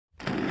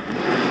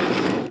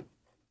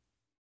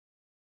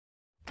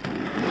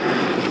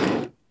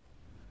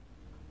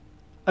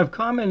I've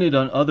commented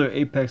on other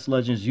Apex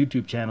Legends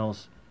YouTube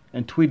channels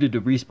and tweeted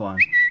to Respawn.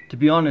 To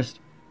be honest,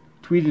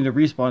 tweeting to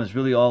Respawn is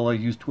really all I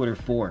use Twitter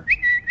for.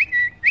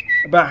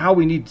 About how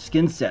we need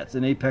skin sets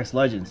in Apex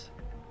Legends.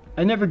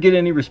 I never get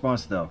any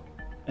response though,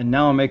 and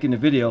now I'm making a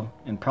video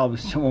and probably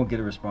still won't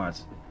get a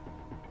response.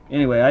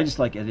 Anyway, I just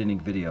like editing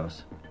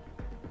videos.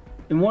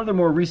 In one of the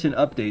more recent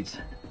updates,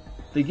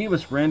 they gave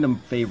us random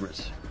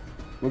favorites,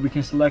 where we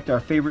can select our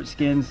favorite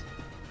skins,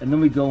 and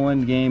then we go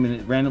in game and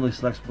it randomly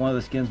selects one of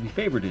the skins we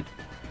favorited.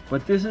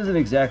 But this isn't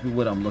exactly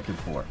what I'm looking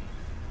for.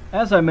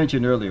 As I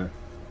mentioned earlier,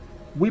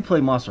 we play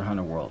Monster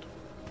Hunter World.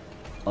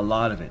 A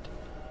lot of it.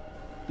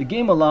 The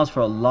game allows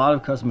for a lot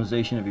of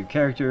customization of your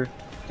character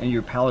and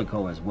your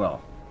palico as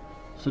well.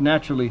 So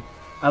naturally,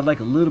 I'd like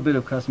a little bit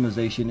of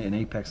customization in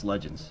Apex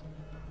Legends.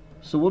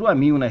 So what do I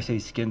mean when I say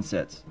skin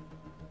sets?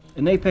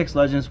 In Apex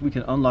Legends, we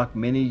can unlock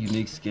many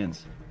unique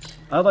skins.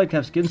 I'd like to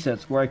have skin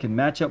sets where I can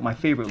match up my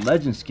favorite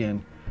legend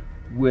skin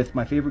with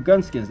my favorite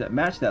gun skins that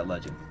match that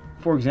legend.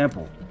 For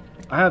example,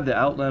 I have the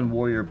Outland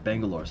Warrior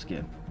Bangalore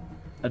skin.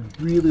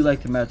 I'd really like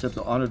to match up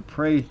the Honored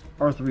Prey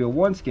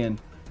R301 skin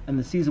and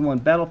the Season 1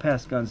 Battle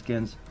Pass gun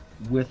skins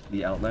with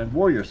the Outland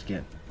Warrior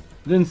skin.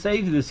 Then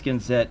save this skin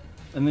set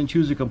and then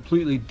choose a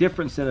completely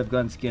different set of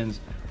gun skins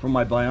for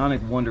my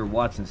Bionic Wonder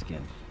Watson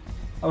skin.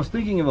 I was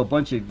thinking of a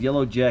bunch of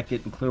Yellow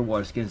Jacket and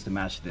Clearwater skins to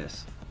match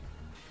this.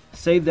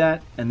 Save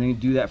that and then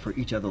do that for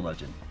each other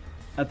legend.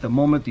 At the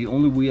moment, the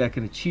only way I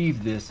can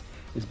achieve this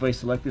is by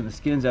selecting the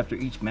skins after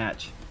each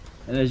match,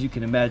 and as you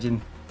can imagine,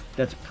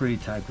 that's pretty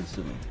time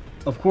consuming.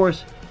 Of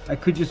course, I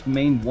could just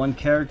main one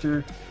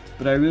character,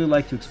 but I really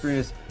like to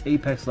experience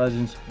Apex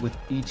Legends with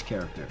each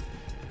character.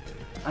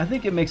 I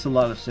think it makes a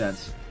lot of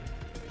sense.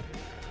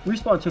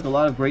 Respawn took a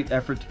lot of great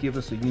effort to give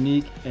us a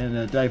unique and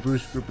a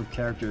diverse group of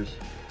characters.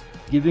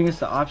 Giving us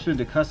the option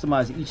to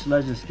customize each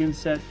legend skin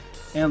set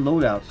and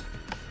loadouts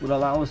would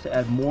allow us to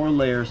add more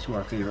layers to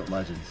our favorite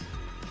legends.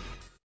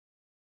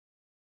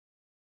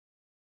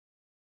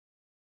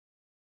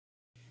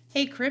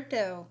 Hey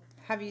Crypto,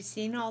 have you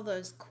seen all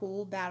those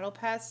cool Battle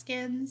Pass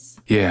skins?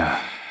 Yeah.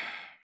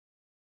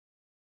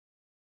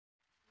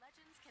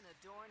 Legends can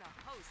adorn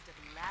a host of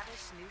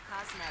lavish new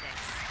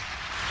cosmetics.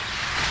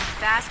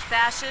 Fast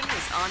fashion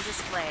is on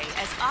display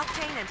as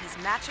Octane and his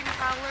matching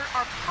prowler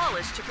are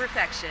polished to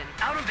perfection.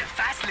 Out of the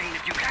fast lane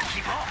if you can't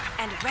keep up.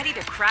 And ready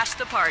to crash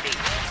the party.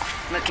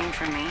 Looking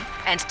for me?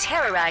 And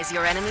terrorize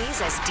your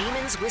enemies as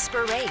demons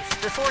whisper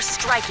wraith before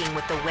striking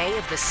with the way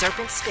of the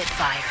Serpent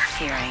Spitfire.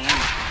 Here I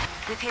am.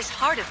 With his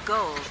heart of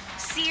gold,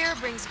 Seer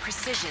brings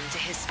precision to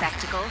his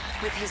spectacle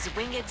with his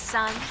winged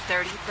sun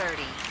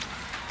 3030.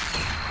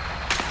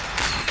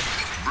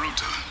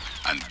 Brutal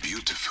and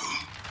beautiful.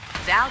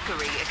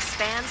 Valkyrie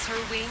expands her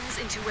wings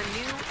into a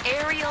new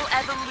aerial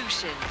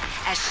evolution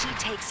as she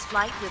takes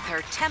flight with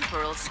her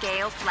temporal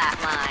scale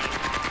flatline.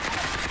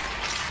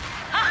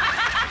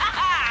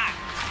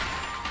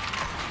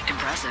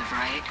 Impressive,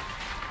 right?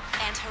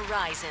 And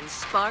Horizon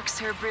sparks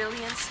her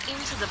brilliance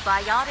into the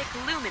biotic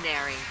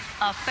luminary.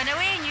 Up and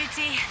away,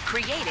 Newty.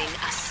 Creating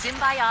a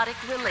symbiotic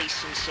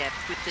relationship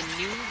with the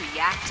new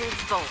reactive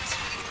Volt.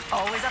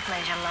 Always a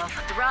pleasure, love.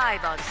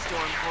 Thrive on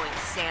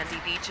Stormpoint's sandy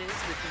beaches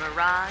with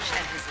Mirage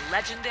and his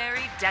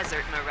legendary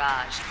Desert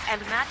Mirage,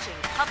 and matching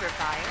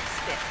Hoverfire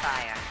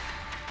Spitfire.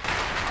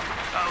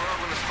 I love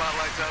when the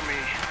spotlight's on me.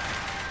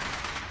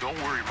 Don't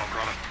worry, my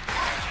brother.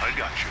 I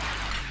got you.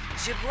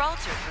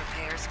 Gibraltar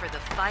prepares for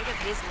the fight of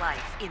his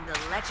life in the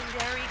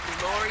legendary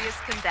Glorious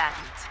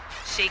Combatant.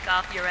 Shake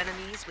off your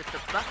enemies with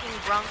the Bucking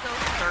Bronco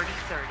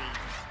 3030.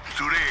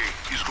 Today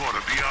is gonna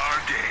be our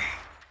day.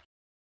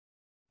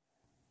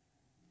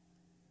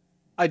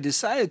 I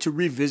decided to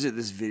revisit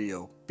this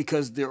video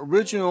because the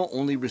original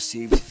only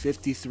received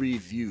 53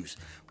 views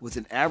with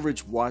an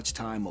average watch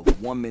time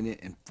of 1 minute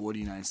and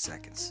 49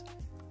 seconds.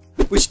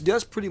 Which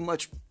does pretty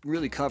much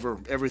really cover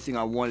everything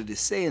I wanted to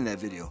say in that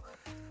video,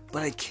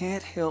 but I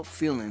can't help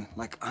feeling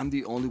like I'm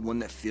the only one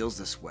that feels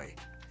this way,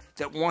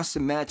 that wants to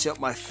match up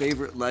my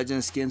favorite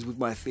legend skins with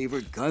my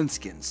favorite gun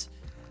skins.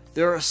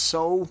 There are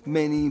so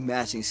many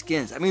matching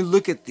skins. I mean,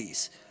 look at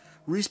these.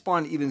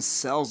 Respawn even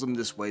sells them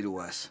this way to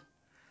us.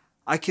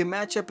 I can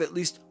match up at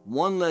least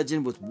one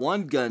legend with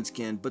one gun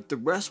skin, but the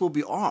rest will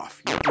be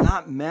off, yet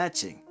not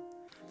matching.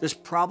 This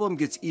problem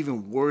gets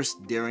even worse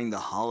during the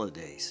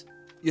holidays.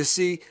 You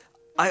see,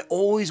 I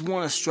always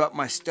want to strut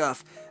my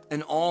stuff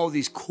and all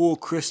these cool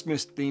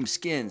Christmas themed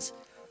skins,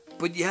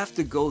 but you have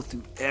to go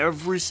through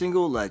every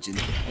single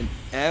legend and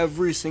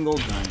every single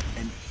gun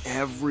and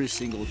every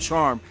single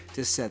charm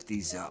to set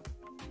these up.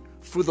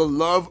 For the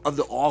love of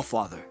the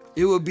Allfather,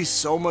 it would be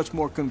so much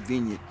more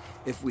convenient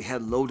if we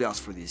had loadouts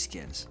for these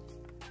skins.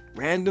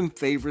 Random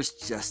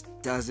favorites just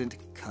doesn't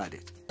cut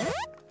it.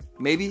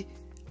 Maybe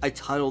I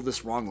titled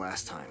this wrong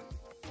last time,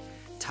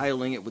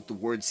 titling it with the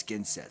word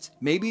skin sets.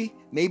 Maybe,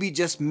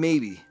 just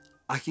maybe,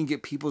 I can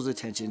get people's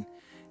attention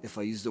if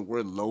I use the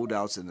word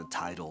loadouts in the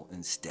title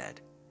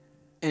instead.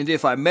 And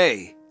if I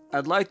may,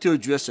 I'd like to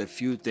address a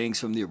few things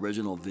from the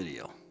original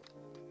video.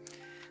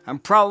 I'm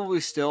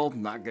probably still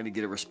not going to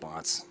get a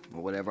response,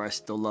 or whatever. I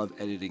still love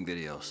editing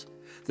videos.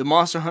 The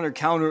Monster Hunter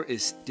counter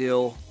is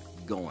still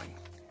going.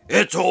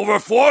 It's over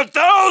 4,000!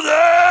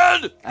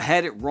 I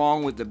had it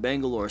wrong with the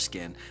Bangalore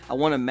skin. I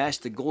want to match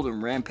the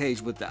Golden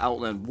Rampage with the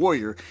Outland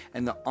Warrior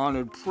and the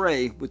Honored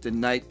Prey with the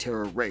Night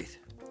Terror Wraith.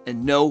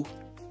 And no,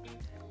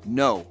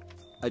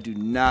 I do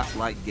not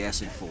like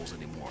gassing fools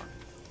anymore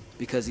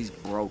because he's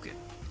broken.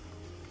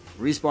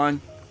 Respawn,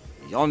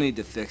 y'all need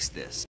to fix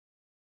this.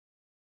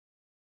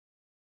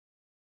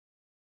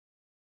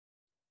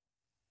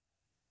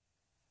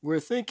 We're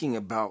thinking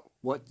about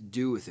what to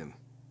do with him.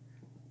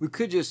 We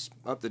could just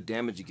up the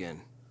damage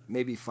again,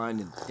 maybe find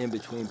an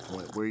in-between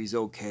point where he's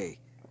okay.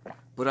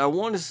 But I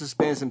want us to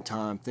spend some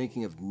time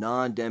thinking of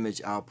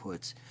non-damage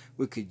outputs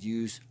we could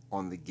use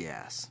on the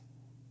gas.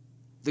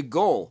 The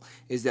goal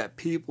is that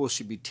people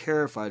should be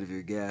terrified of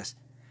your gas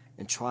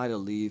and try to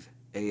leave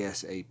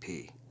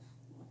ASAP.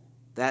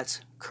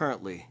 That's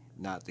currently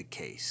not the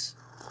case.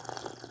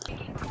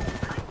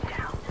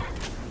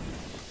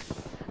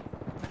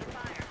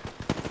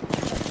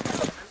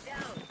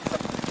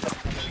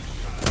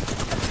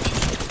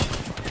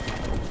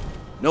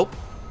 Nope,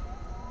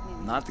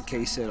 not the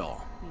case at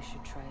all. You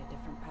should try a different